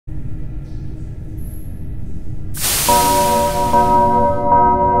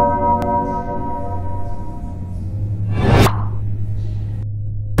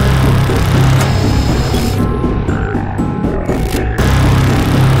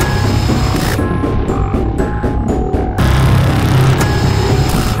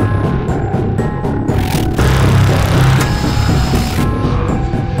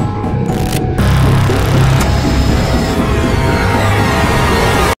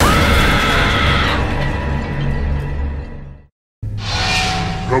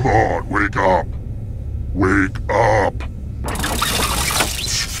Come on, wake up! Wake up!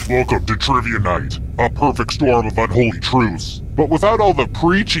 Welcome to Trivia Night, a perfect storm of unholy truths, but without all the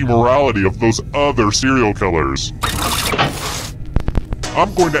preachy morality of those other serial killers.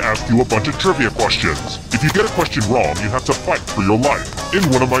 I'm going to ask you a bunch of trivia questions. If you get a question wrong, you have to fight for your life in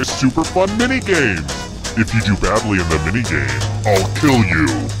one of my super fun mini-games. If you do badly in the minigame, I'll kill you.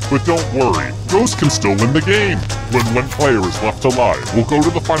 But don't worry, ghosts can still win the game. When one player is left alive, we'll go to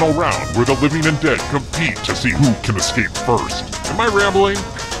the final round where the living and dead compete to see who can escape first. Am I rambling?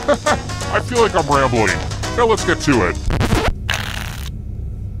 I feel like I'm rambling. Now let's get to it.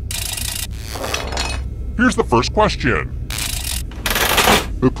 Here's the first question.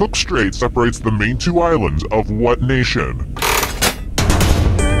 The Cook Strait separates the main two islands of what nation?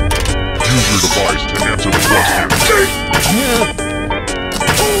 Use your device to answer the question.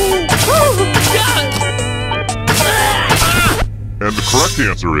 And the correct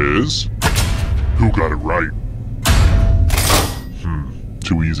answer is... Who got it right?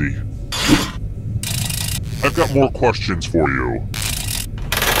 Too easy. I've got more questions for you.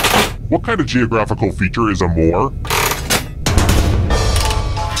 What kind of geographical feature is a moor?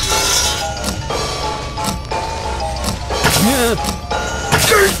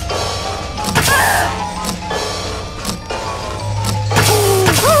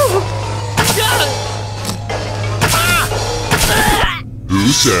 Who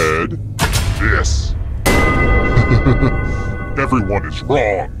said this? Everyone is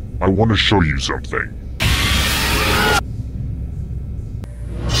wrong. I want to show you something.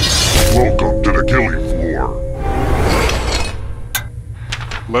 Welcome to the killing floor.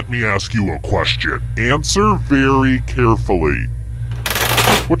 Let me ask you a question. Answer very carefully.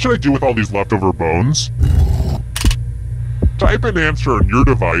 What should I do with all these leftover bones? Type an answer on your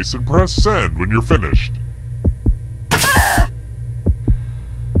device and press send when you're finished.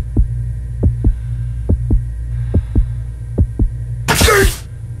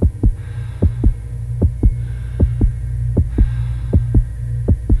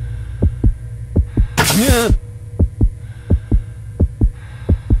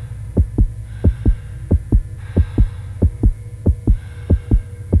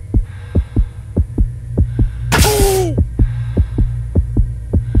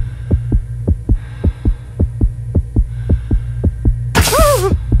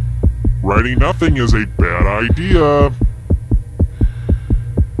 Writing nothing is a bad idea.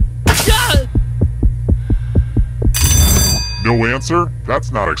 No answer?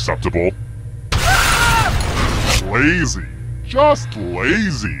 That's not acceptable. Lazy. Just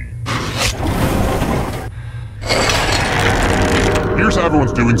lazy. Here's how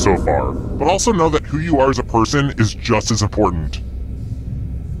everyone's doing so far, but also know that who you are as a person is just as important.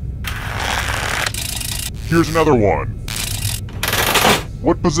 Here's another one.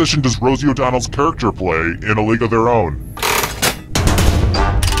 What position does Rosie O'Donnell's character play in A League of Their Own?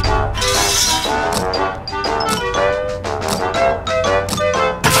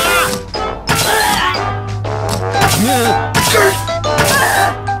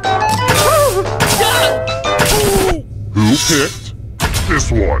 Who picked this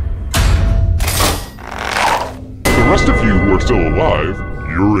one? The rest of you who are still alive,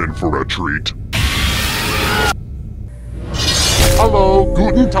 you're in for a treat. Hello,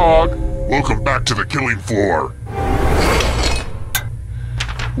 Guten Tag. Welcome back to the killing floor.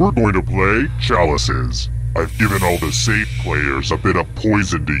 We're going to play Chalices. I've given all the safe players a bit of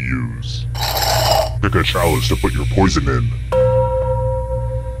poison to use. Pick a chalice to put your poison in.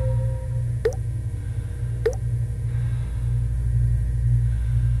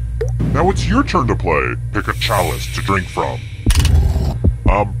 Now it's your turn to play. Pick a chalice to drink from.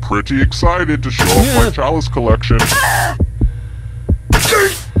 I'm pretty excited to show off my chalice collection.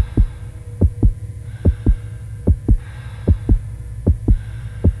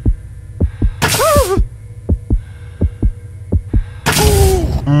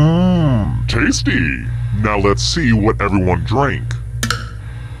 Tasty! Now let's see what everyone drank.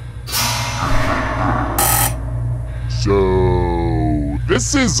 So...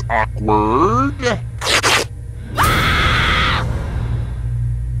 this is awkward.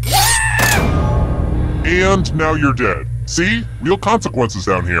 And now you're dead. See? Real consequences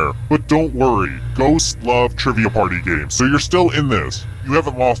down here. But don't worry. Ghosts love trivia party games, so you're still in this. You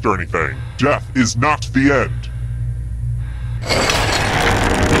haven't lost or anything. Death is not the end.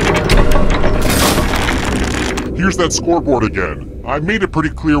 Here's that scoreboard again. I made it pretty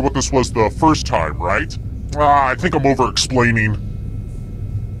clear what this was the first time, right? I think I'm over-explaining.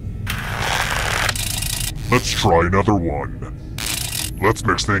 Let's try another one. Let's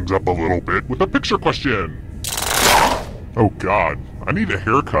mix things up a little bit with a picture question. Oh god, I need a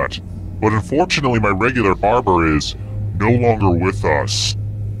haircut. But unfortunately my regular barber is no longer with us.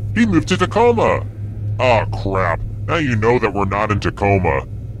 He moved to Tacoma. Ah, crap. Now you know that we're not in Tacoma.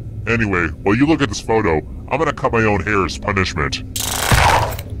 Anyway, while you look at this photo, I'm gonna cut my own hair as punishment.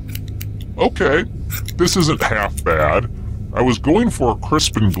 Okay, this isn't half bad. I was going for a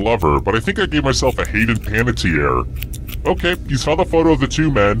Crispin Glover, but I think I gave myself a Hayden Panettiere. Okay, you saw the photo of the two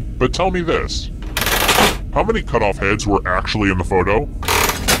men, but tell me this. How many cut-off heads were actually in the photo?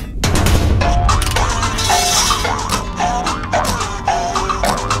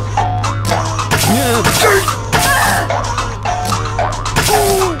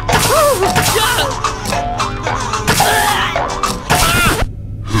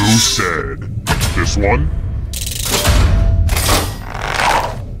 Who said? This one?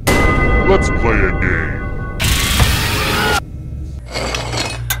 Let's play a game.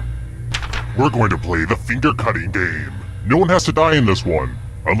 We're going to play the finger-cutting game. No one has to die in this one,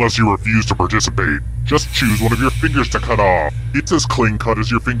 unless you refuse to participate. Just choose one of your fingers to cut off. It's as clean-cut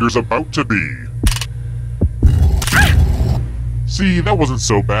as your finger's about to be. See, that wasn't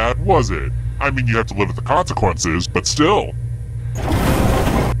so bad, was it? I mean, you have to live with the consequences, but still.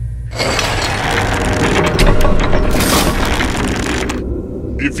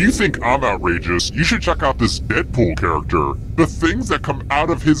 If you think I'm outrageous, you should check out this Deadpool character. The things that come out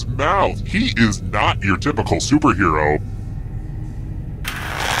of his mouth. He is not your typical superhero.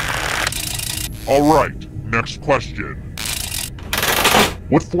 Alright, next question.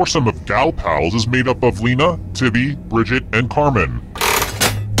 What foursome of gal pals is made up of Lena, Tibby, Bridget, and Carmen?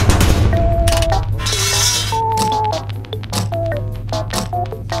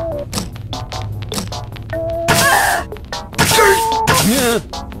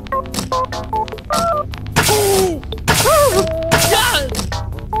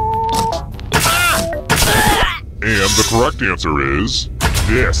 And the correct answer is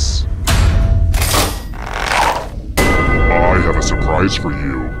this. I have a surprise for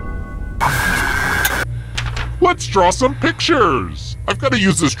you. Let's draw some pictures! I've got to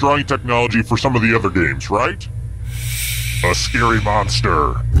use this drawing technology for some of the other games, right? A scary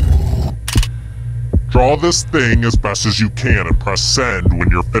monster. Draw this thing as best as you can and press send when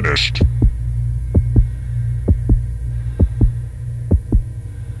you're finished.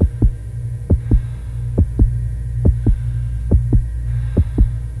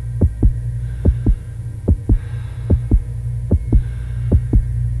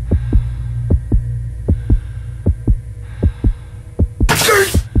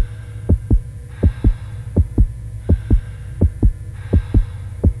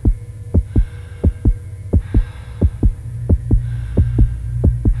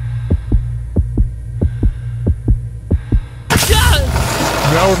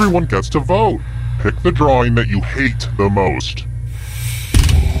 Now everyone gets to vote. Pick the drawing that you hate the most.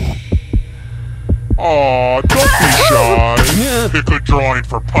 Aw, don't be shy. Pick a drawing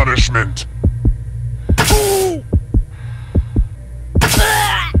for punishment. The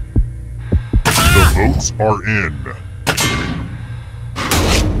votes are in.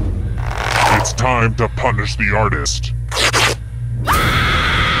 It's time to punish the artist.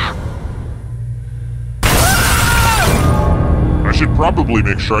 I should probably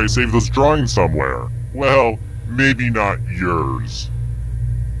make sure I save those drawings somewhere. Well, maybe not yours.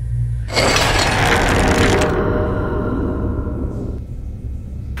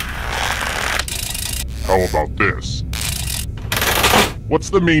 How about this? What's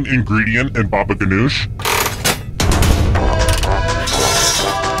the main ingredient in Baba Ganoush?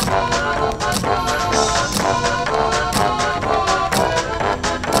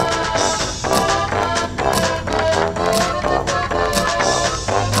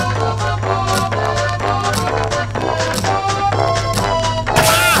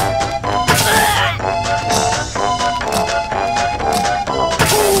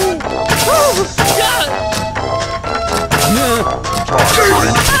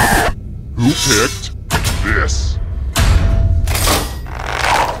 Who picked this?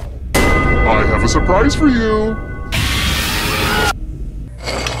 I have a surprise for you!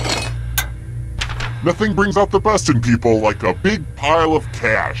 Nothing brings out the best in people like a big pile of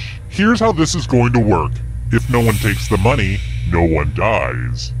cash. Here's how this is going to work. If no one takes the money, no one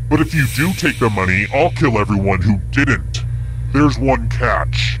dies. But if you do take the money, I'll kill everyone who didn't. There's one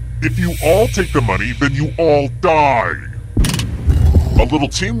catch. If you all take the money, then you all die. A little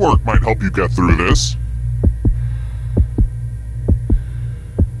teamwork might help you get through this.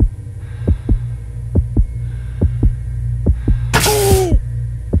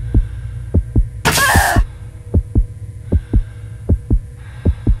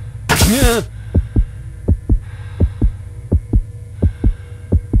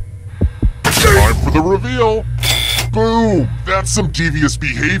 reveal. Boom! That's some devious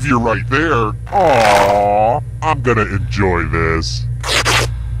behavior right there. Aww, I'm gonna enjoy this.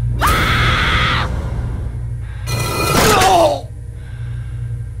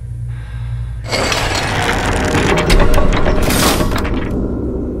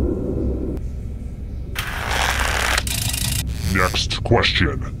 Next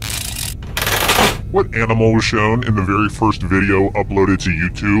question. What animal was shown in the very first video uploaded to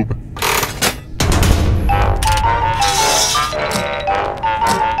YouTube?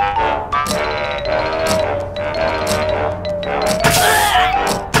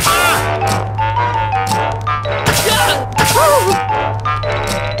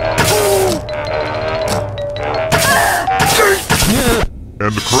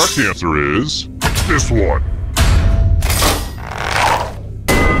 And the correct answer is this one.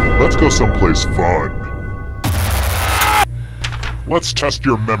 Let's go someplace fun. Let's test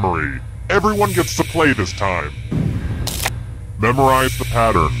your memory. Everyone gets to play this time. Memorize the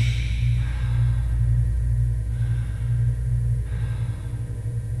pattern.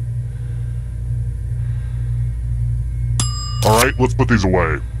 Alright, let's put these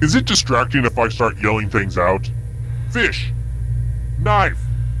away. Is it distracting if I start yelling things out? Fish. Knife.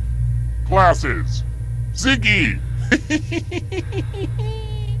 Glasses. Ziggy.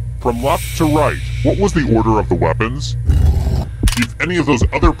 From left to right, what was the order of the weapons? If any of those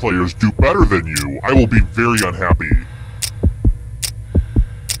other players do better than you, I will be very unhappy.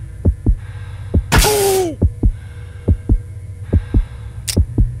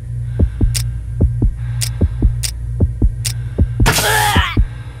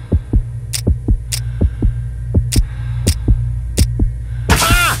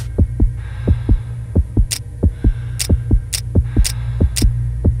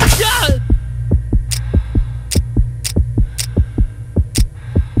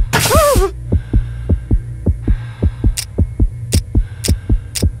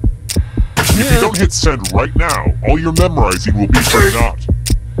 If you don't hit send right now, all your memorizing will be for naught.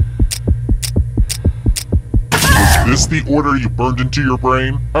 Was this the order you burned into your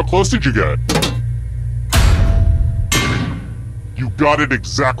brain? How close did you get? You got it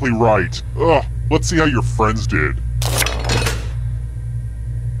exactly right. Ugh, let's see how your friends did.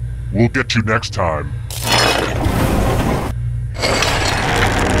 We'll get you next time.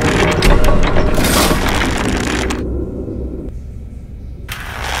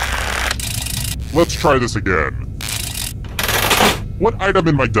 Let's try this again. What item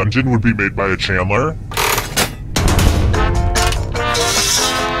in my dungeon would be made by a Chandler?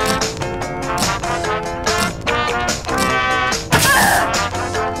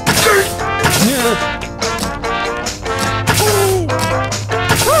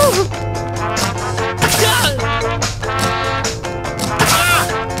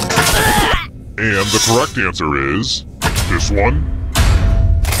 And the correct answer is this one.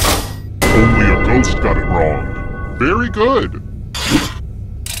 Only a ghost got it wrong. Very good.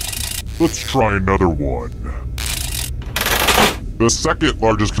 Let's try another one. The second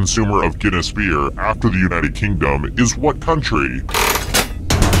largest consumer of Guinness beer after the United Kingdom is what country?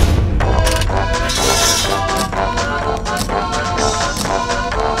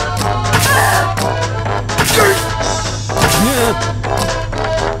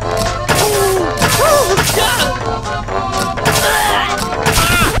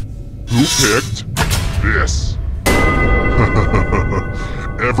 Who picked this?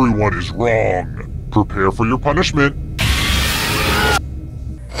 Everyone is wrong. Prepare for your punishment.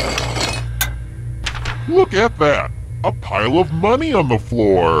 Look at that! A pile of money on the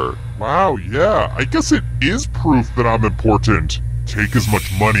floor! Wow, yeah, I guess it is proof that I'm important. Take as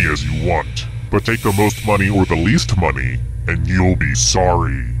much money as you want, but take the most money or the least money, and you'll be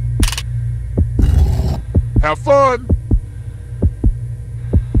sorry. Have fun!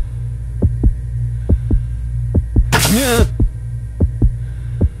 Yeah.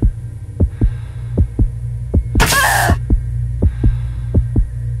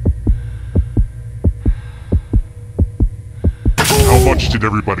 How much did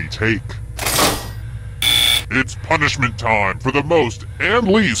everybody take? It's punishment time for the most and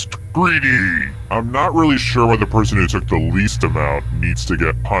least greedy. I'm not really sure why the person who took the least amount needs to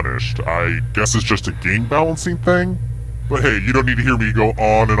get punished. I guess it's just a game balancing thing? But hey, you don't need to hear me go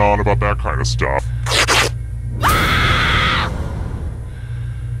on and on about that kind of stuff.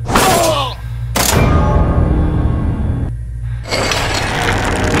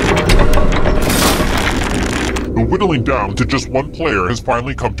 The whittling down to just one player has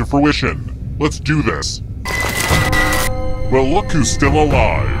finally come to fruition. Let's do this. Well, look who's still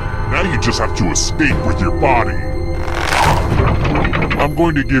alive. Now you just have to escape with your body. I'm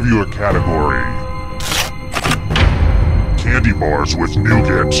going to give you a category. candy bars with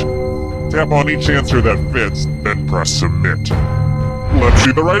nougat. Tap on each answer that fits, then press submit. Let's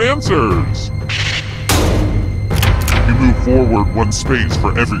see the right answers! You move forward 1 space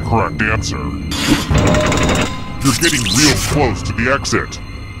for every correct answer. You're getting real close to the exit.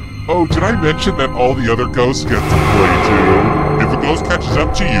 Oh, did I mention that all the other ghosts get to play too? If a ghost catches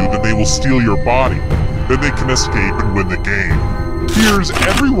up to you, then they will steal your body. Then they can escape and win the game. Here's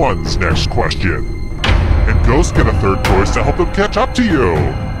everyone's next question. And ghosts get a third choice to help them catch up to you.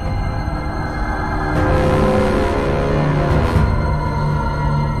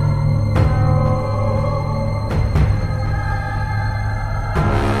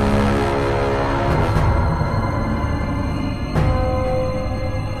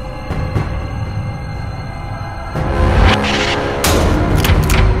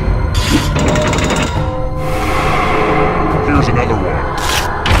 Here's another one.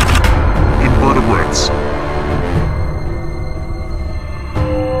 Invertebrates.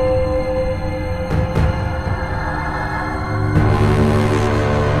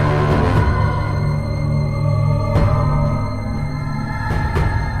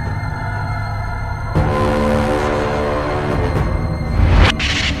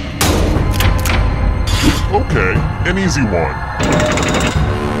 Okay, an easy one.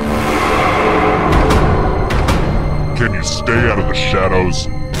 Can you stay out of the shadows?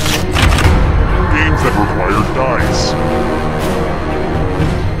 Games that require dice.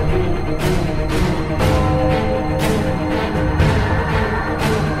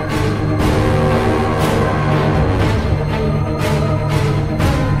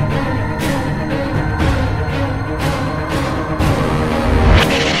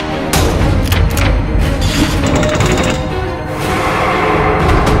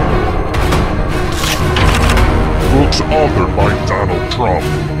 Books authored by Donald Trump.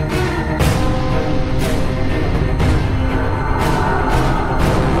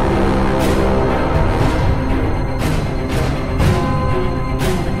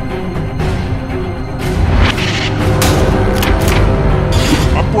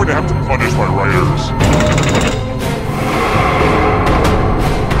 I'm going to have to punish my writers.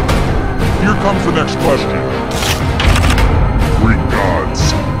 Here comes the next question. Greek gods.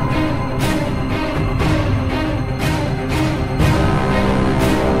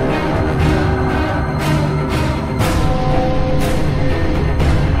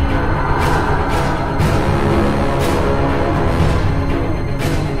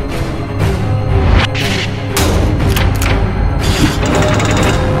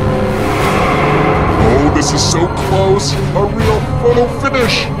 This is so close! A real photo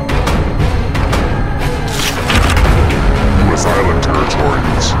finish! U.S. Island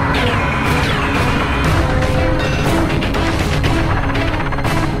territories.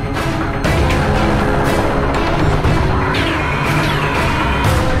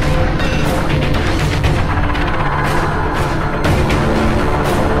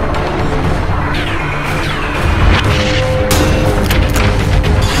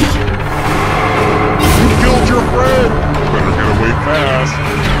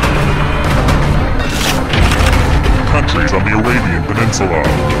 Countries on the Arabian Peninsula.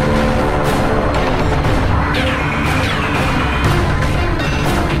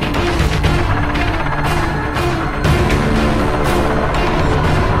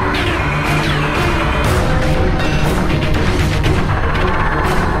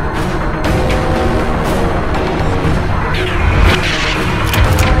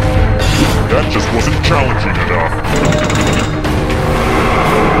 That just wasn't challenging enough.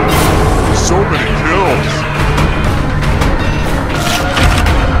 So many kills!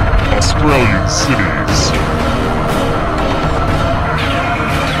 Australian cities.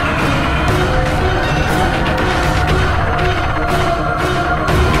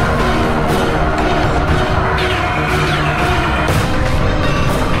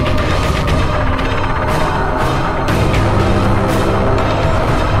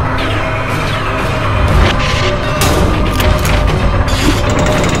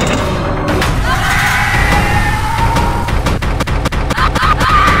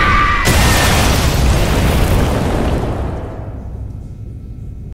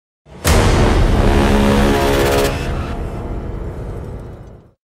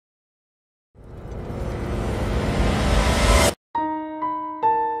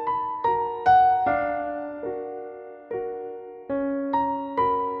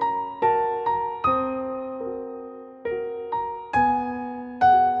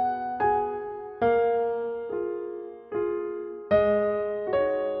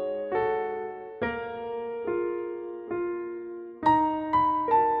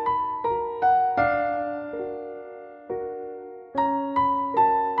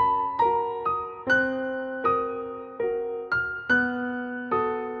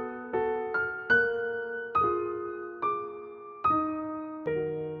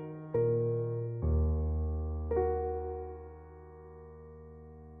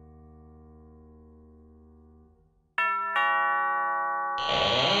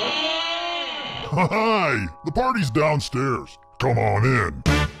 Hi! The party's downstairs. Come on in.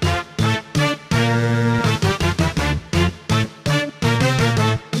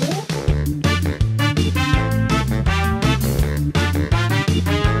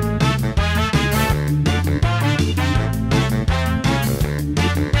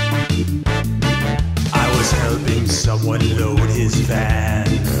 I was helping someone load his van.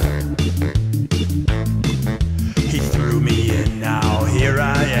 He threw me in, now here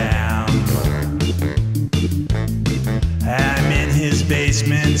I am. I'm in his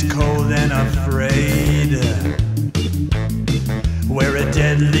basement, cold and afraid, where a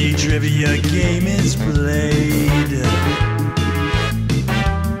deadly trivia game is played.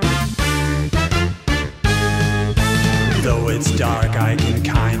 Though it's dark, I can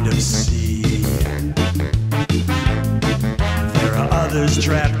kind of see there are others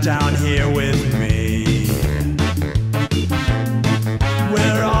trapped down here with me.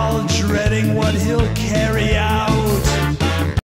 We're all dreading what he'll carry out.